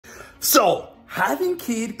So, having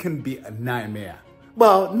kids can be a nightmare.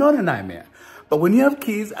 Well, not a nightmare. But when you have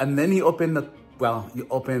kids and then you open the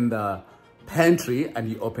pantry and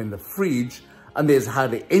you open the fridge and there's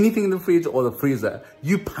hardly anything in the fridge or the freezer,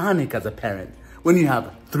 you panic as a parent when you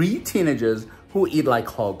have 3 teenagers who eat like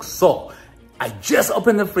hogs. So, I just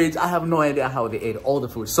opened the fridge. I have no idea how they ate all the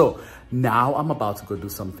food. So, now I'm about to go do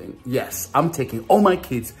something. Yes, I'm taking all my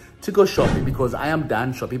kids to go shopping because I am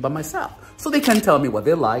done shopping by myself. So they can tell me what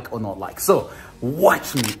they like or not like. So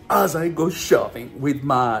watch me as I go shopping with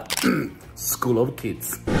my school of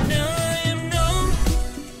kids.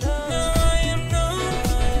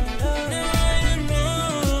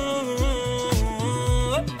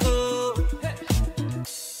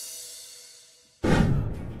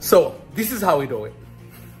 So this is how we do it.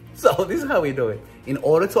 In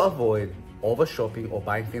order to avoid over shopping or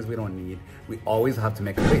buying things we don't need, we always have to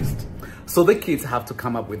make a list. So the kids have to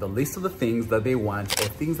come up with a list of the things that they want or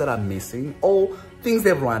things that are missing or things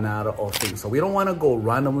they've run out of or things. So we don't want to go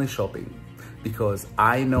randomly shopping because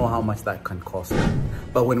I know how much that can cost me.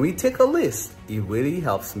 But when we take a list, it really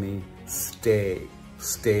helps me stay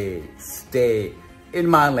in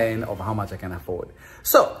my lane of how much I can afford.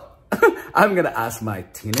 So I'm gonna ask my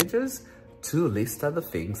teenagers to list out the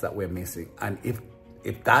things that we're missing. And if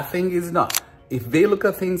that thing is not, if they look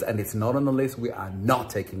at things and it's not on the list, we are not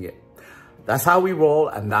taking it. That's how we roll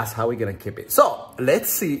and that's how we're gonna keep it. So let's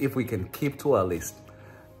see if we can keep to our list.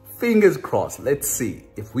 Fingers crossed, let's see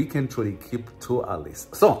if we can truly keep to our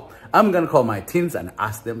list. So I'm gonna call my teens and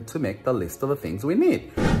ask them to make the list of the things we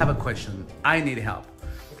need. I have a question, I need help.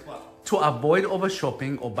 To avoid over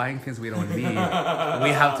shopping or buying things we don't need, we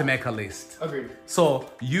have to make a list. Agreed. So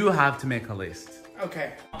you have to make a list.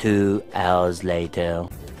 Okay. 2 hours later.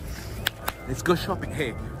 Let's go shopping.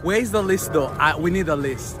 Hey, where's the list though? We need a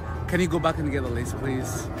list. Can you go back and get a list,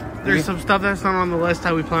 please? There's some stuff that's not on the list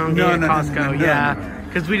that we plan on getting at Costco. Yeah.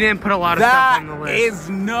 Because we didn't put a lot of stuff on the list. That is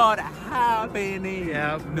not happening.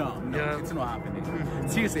 Yep. No, it's not happening.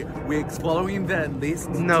 Seriously, we're following the list.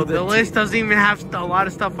 No, the list doesn't even have a lot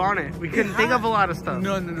of stuff on it. We couldn't think of a lot of stuff.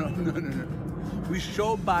 No. We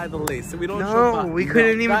show by the list. We don't show by. No, we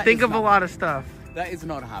couldn't even think of a lot of stuff. That is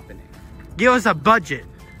not happening. Give us a budget.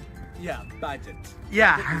 Yeah, budget.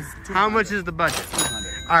 Yeah. How much is the budget?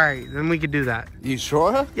 200. All right, then we could do that. You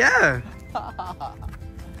sure? Yeah.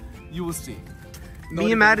 You will see.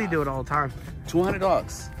 Me and Maddie do it all the time.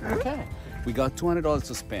 $200. Okay. We got $200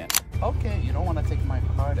 to spend. Okay, you don't want to take my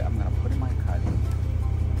card. I'm going to put in my card.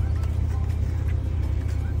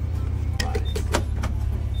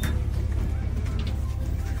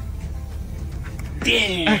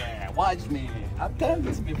 Damn! Watch me. I've done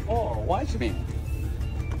this before. Watch me.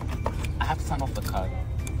 I have to turn off the card.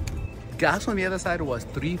 Gas on the other side was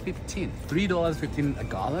 $3.15 a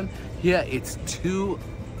gallon. Here it's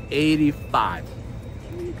 $2.85.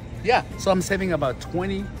 Yeah, so I'm saving about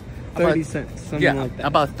 30 cents, something like that.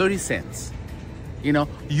 About 30 cents. You know,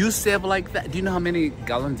 you save like that. Do you know how many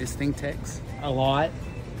gallons this thing takes? A lot.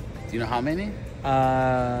 Do you know how many?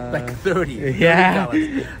 Like 30. Yeah. 30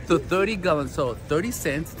 gallons. So 30 gallons, so 30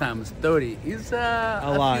 cents times 30 is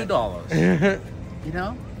a few dollars. You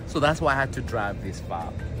know? So that's why I had to drive this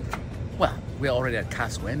far. Well, we're already at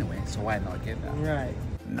Costco anyway, so why not get that? Right.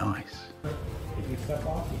 Nice. If you step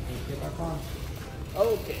off, you can get back on.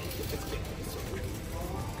 Okay, let's get this.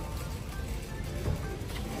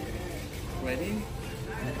 Ready?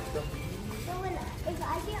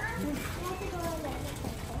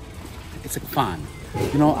 It's fun.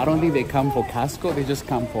 You know, I don't think they come for Costco, they just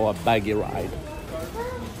come for a baggy ride.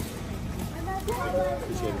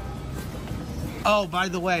 Oh, by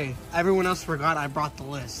the way, everyone else forgot I brought the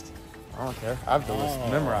list. I don't care. I have the list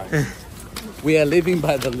memorized. We are living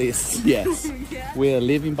by the list, yes. Yeah. We are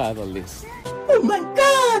living by the list. Oh my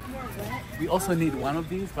God! We also need one of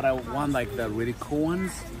these, but I want like the really cool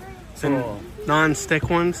ones. So, non-stick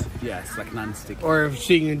ones? yes, like non-stick. Or if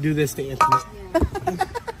she can do this to Anthony.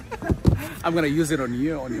 I'm gonna use it on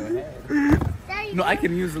you, on your head. No, I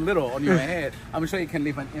can use a little on your head. I'm sure you can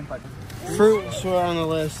leave an impact. Fruits were on the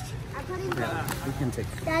list. Yeah, we can take.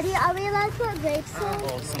 Daddy, are we allowed to put grapes in?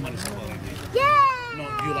 Oh, someone's calling me. Yeah! No,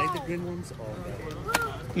 do you like the green ones or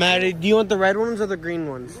the... Maddie, do you want the red ones or the green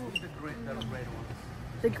ones?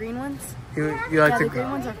 The green ones? You like Yeah, the the green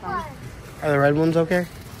ones are fine. Are the red ones okay?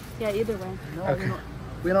 Yeah, either way. No, Okay.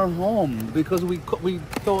 we're not home because we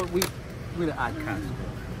thought we'd add Costco.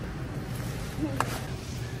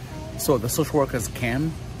 So the social workers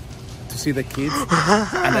came to see the kids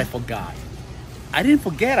and I forgot. I didn't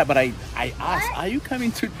forget, but I asked, are you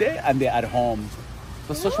coming today? And they're at home.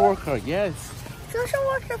 The social worker, yes. Social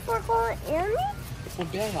worker for calling Annie? For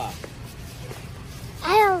Bella.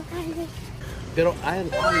 I don't They don't. I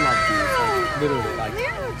love these. Like, literally, like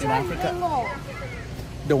in Africa.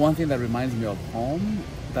 The one thing that reminds me of home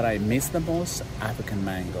that I miss the most, African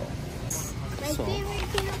mango. My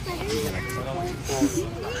favorite peanut butter.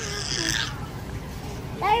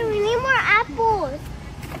 Daddy, we need more apples.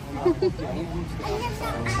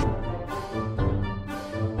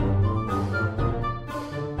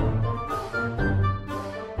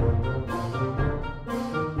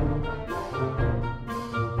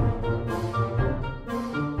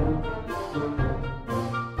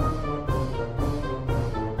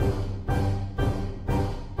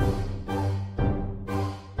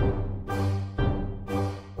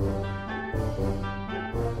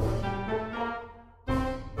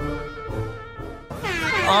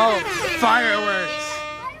 Oh, fireworks.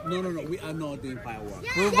 No, we are not doing fireworks.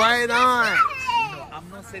 Move right on. I'm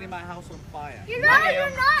not setting my house on fire. You're not.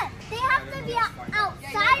 They have to be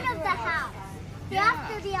outside of the house. They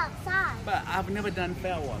have to be outside. But I've never done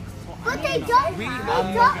fireworks. So But they don't.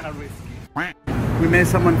 I'm not gonna risk it. We met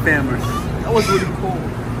someone famous. That was really cool.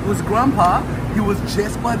 It was Grandpa. He was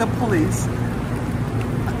chased by the police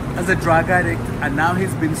as a drug addict, and now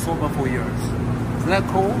he's been sober for years. Isn't that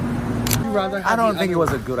cool? I don't think it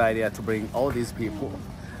was a good idea to bring all these people.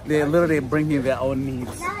 They're literally bringing their own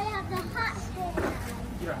needs. Now I have the hot thing.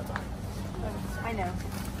 I know.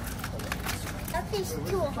 Nothing's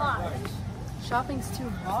too hard. Shopping's too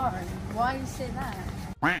hard. Why you say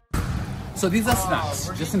that? So these are snacks,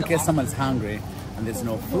 just in case someone's hungry and there's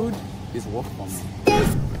no food. This work for me.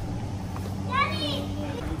 Daddy!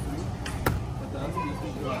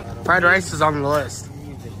 Fried rice is on the list.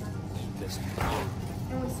 This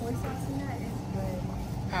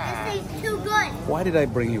tastes too good. Why did I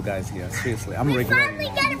bring you guys here? Seriously, I'm We regretting finally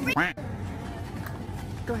it. got a bring.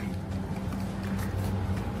 Go ahead.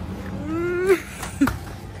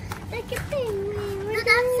 Like a penguin. No,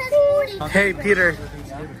 that says 40. Hey, Peter.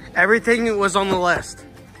 Everything was on the list.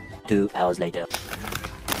 2 hours later.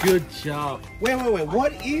 Good job. Wait.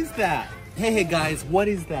 What is that? Hey guys, what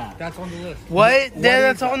is that? That's on the list. What?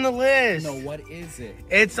 That's on the list. No, what is it?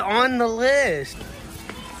 It's on the list.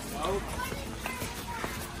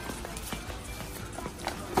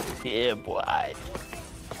 Yeah, boy.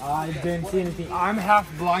 I didn't see anything. I'm half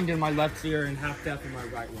blind in my left ear and half deaf in my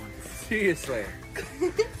right one. Seriously.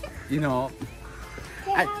 You know,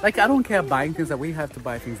 I don't care buying things that we have to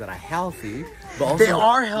buy things that are healthy, but also They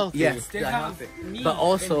are healthy. Yes, They they're have healthy. meat But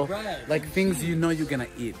also and bread. like things you know you're gonna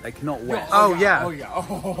eat, like not wet. Oh, yeah. Oh, yeah.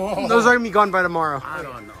 Oh. Those are going to be gone by tomorrow. I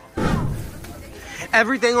don't know.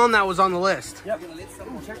 Everything on that was on the list. Yep.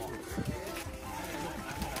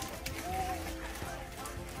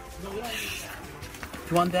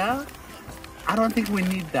 You want that? I don't think we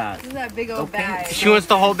need that. This is that big old Okay. bag. She wants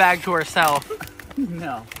the whole bag to herself.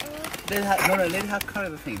 No. Let her cut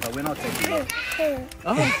everything, but we're not taking it.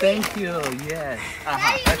 Oh, thank you. Yes.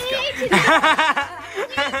 Let's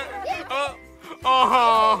go.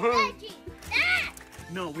 Oh. Reggie, that.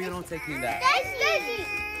 No, we're not taking that. That's Reggie.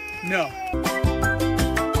 No.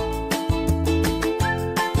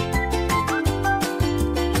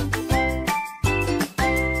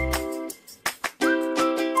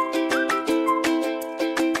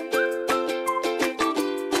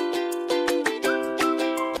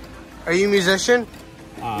 Are you a musician?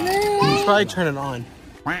 You should probably turn it on.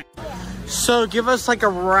 So give us like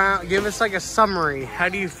a summary. How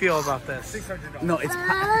do you feel about this? No,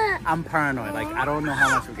 I'm paranoid. Like, I don't know how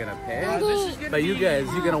much we're gonna pay. But you guys,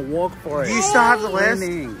 you're gonna work for it. Do you still have the list?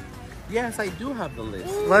 Yes, I do have the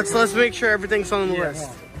list. Let's make sure everything's on the list.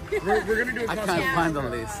 We're gonna do it. I can't find the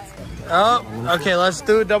list. Oh, okay. Let's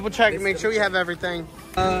do a double check and make sure we have everything.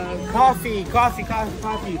 Coffee. You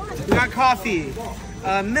got coffee.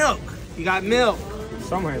 Milk. You got milk.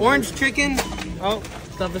 Somewhere. Orange chicken. Oh,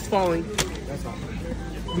 stuff is falling. That's all.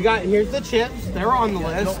 We got, here's the chips. They're on the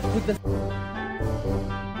list.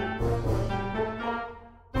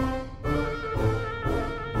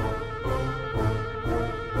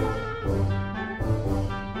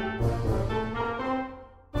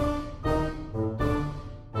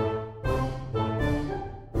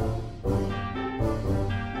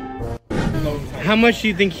 How much do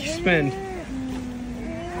you think you spend?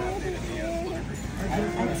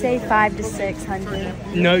 I'd say 500 to 600.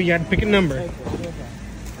 No, you gotta pick a number.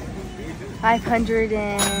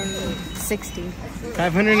 560.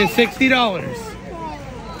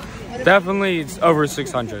 $560. Definitely, it's over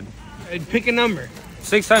 600. Pick a number.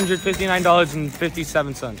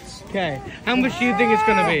 $659.57. Okay. How much do you think it's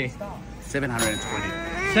gonna be?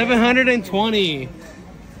 720. 720.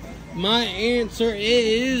 My answer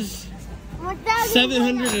is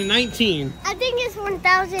 719. I think it's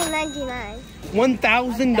 $1,099.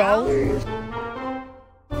 $1,000.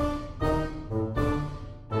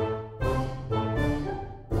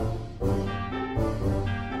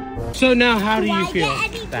 So now, how do you feel?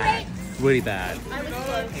 Bad. Really bad. I'm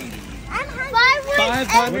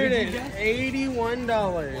 $581.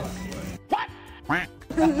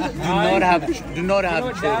 Do not have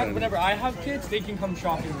Dad, children. whenever I have kids, they can come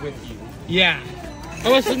shopping with you. Yeah. I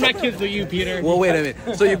want to send my kids with you, Peter. Well, wait a minute.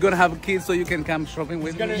 So you're gonna have kids so you can come shopping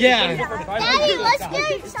with me? Yeah. Daddy, let's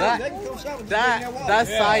get some. That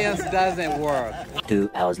science doesn't work. 2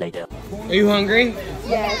 hours later. Are you hungry?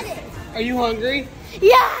 Yes. Are you hungry?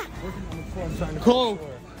 Yeah. Cole,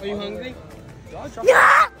 are you hungry?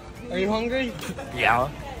 Yeah. Are you hungry? Yeah.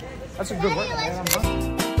 That's a good one.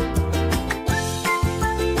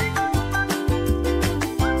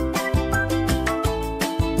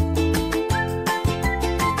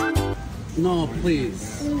 No,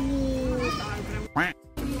 please.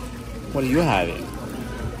 What are you having?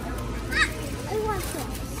 I want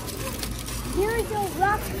this. Here's a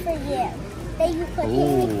rock for you that you put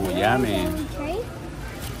Ooh, in the yummy. tray.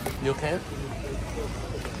 You okay?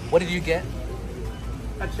 What did you get?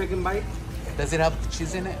 A chicken bite. Does it have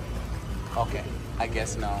cheese in it? Okay, I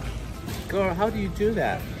guess no. Girl, how do you do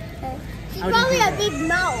that? She's How do you probably do a that? big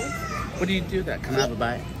mouth. What do you do that? Can I have a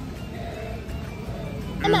bite?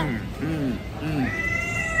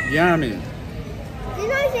 Yummy.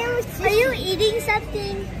 Are you eating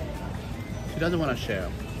something? She doesn't want to share.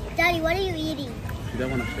 Daddy, what are you eating? She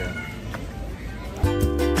doesn't want to share.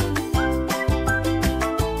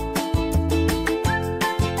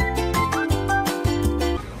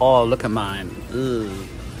 Oh, look at mine. Ugh.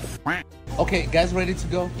 Okay, guys, ready to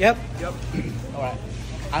go? Yep. All right.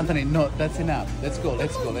 Anthony, no, that's enough. Let's go.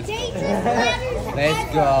 Let's go. Let's Jake, go. just ladders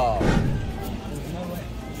Let's go.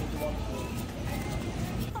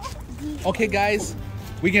 Okay, guys,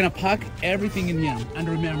 we're gonna pack everything in here. And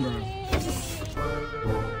remember,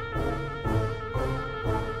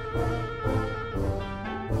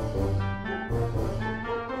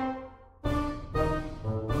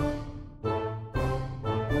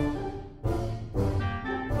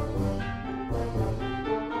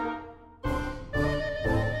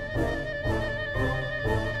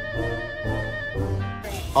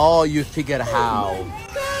 oh, you figured how.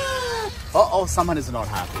 Uh-oh, someone is not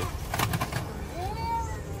happy.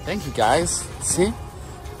 Thank you, guys. See?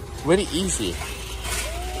 Really easy.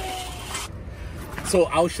 So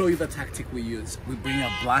I'll show you the tactic we use. We bring a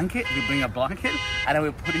blanket, and then we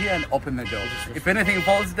put it here and open the door. If anything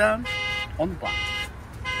falls down, on the blanket.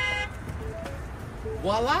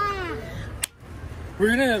 Voila! We're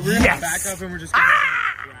gonna Yes! back up and we're just gonna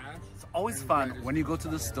It's always fun when you go to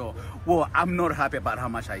the store. Well, I'm not happy about how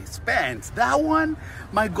much I spent. That one,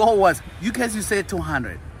 my goal was, you said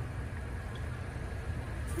 200.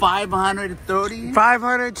 530?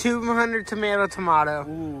 500, 200 tomato.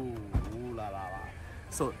 Ooh, la la la.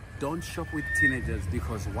 So don't shop with teenagers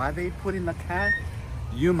because what they put in the cart,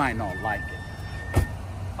 you might not like it.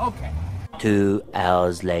 Okay. 2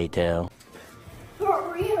 hours later.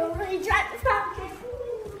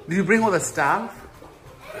 Did you bring all the stuff?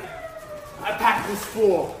 I packed this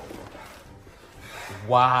full.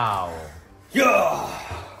 Wow. Yeah.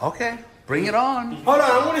 Okay, bring it on. Hold on,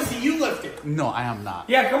 I want to see you lift it. No, I am not.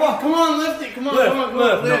 Yeah, come on, lift it. Come on, lift.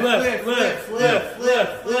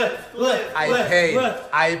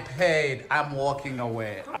 I paid. I'm walking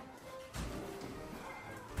away.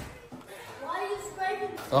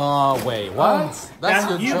 Oh, wait, what? That's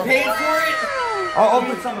your You job. paid for it? I'll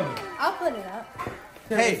open some of it. I'll put it up.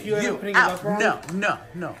 Hey, you end you up putting it up wrong?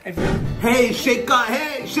 No. Hey,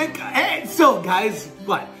 hey. So, guys,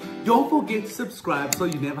 what? Don't forget to subscribe so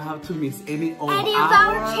you never have to miss any of Any of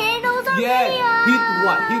our channels or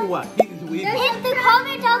videos. Hit what? Hit the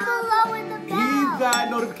comment down below in the bell. Hit that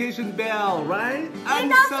notification bell, right?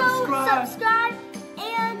 And also subscribe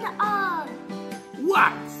and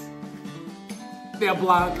What? They're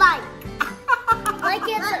blocked. like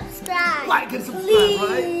and subscribe. Like and subscribe, Please.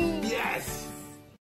 right? Yes.